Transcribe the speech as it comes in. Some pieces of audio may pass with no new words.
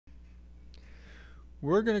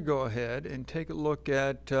We're going to go ahead and take a look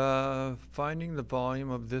at finding the volume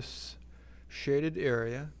of this shaded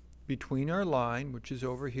area between our line, which is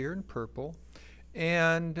over here in purple,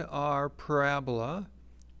 and our parabola,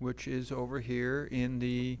 which is over here in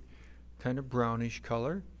the kind of brownish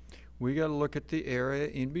color. We got to look at the area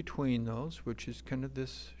in between those, which is kind of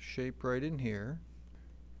this shape right in here.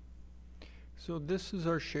 So this is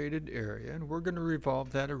our shaded area, and we're going to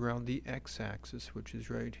revolve that around the x-axis, which is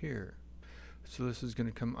right here. So this is going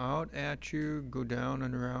to come out at you, go down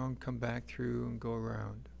and around, come back through, and go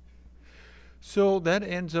around. So that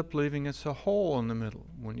ends up leaving us a hole in the middle.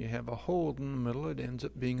 When you have a hole in the middle, it ends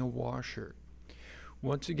up being a washer.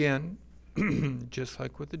 Once again, just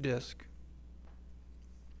like with the disk,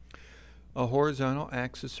 a horizontal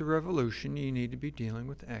axis of revolution, you need to be dealing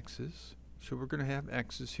with x's. So we're going to have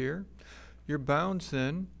x's here. Your bounds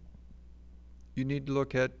then, you need to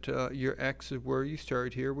look at your x of where you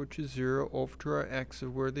start here, which is 0, over to our x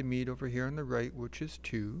of where they meet over here on the right, which is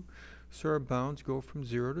 2. So our bounds go from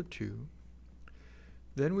 0 to 2.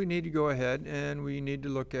 Then we need to go ahead and we need to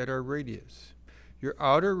look at our radius. Your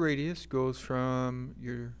outer radius goes from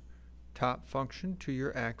your top function to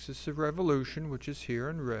your axis of revolution, which is here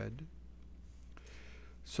in red.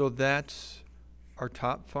 So that's our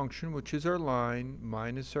top function, which is our line,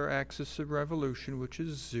 minus our axis of revolution, which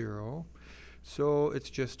is 0. So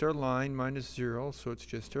it's just our line minus 0, so it's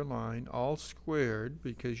just our line, all squared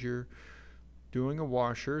because you're doing a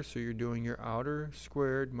washer, so you're doing your outer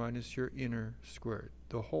squared minus your inner squared.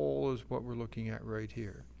 The whole is what we're looking at right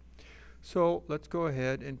here. So let's go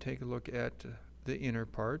ahead and take a look at the inner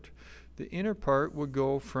part. The inner part would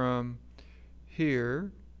go from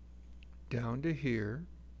here down to here.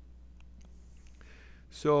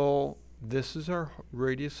 So this is our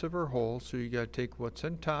radius of our hole, so you got to take what's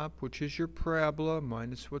on top, which is your parabola,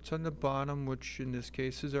 minus what's on the bottom, which in this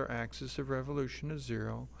case is our axis of revolution is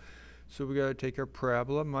 0. So we got to take our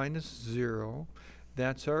parabola minus 0.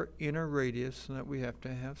 That's our inner radius that we have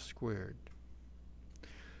to have squared.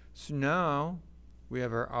 So now we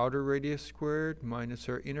have our outer radius squared minus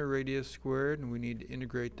our inner radius squared, and we need to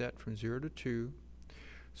integrate that from 0 to 2.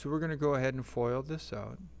 So we're going to go ahead and FOIL this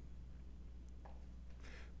out,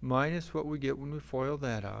 minus what we get when we FOIL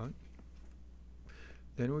that out.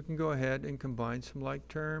 Then we can go ahead and combine some like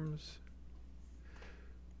terms.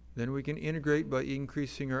 Then we can integrate by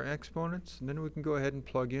increasing our exponents, and then we can go ahead and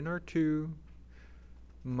plug in our 2,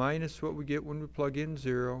 minus what we get when we plug in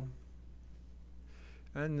 0,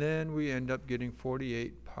 and then we end up getting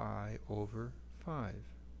 48 pi over 5.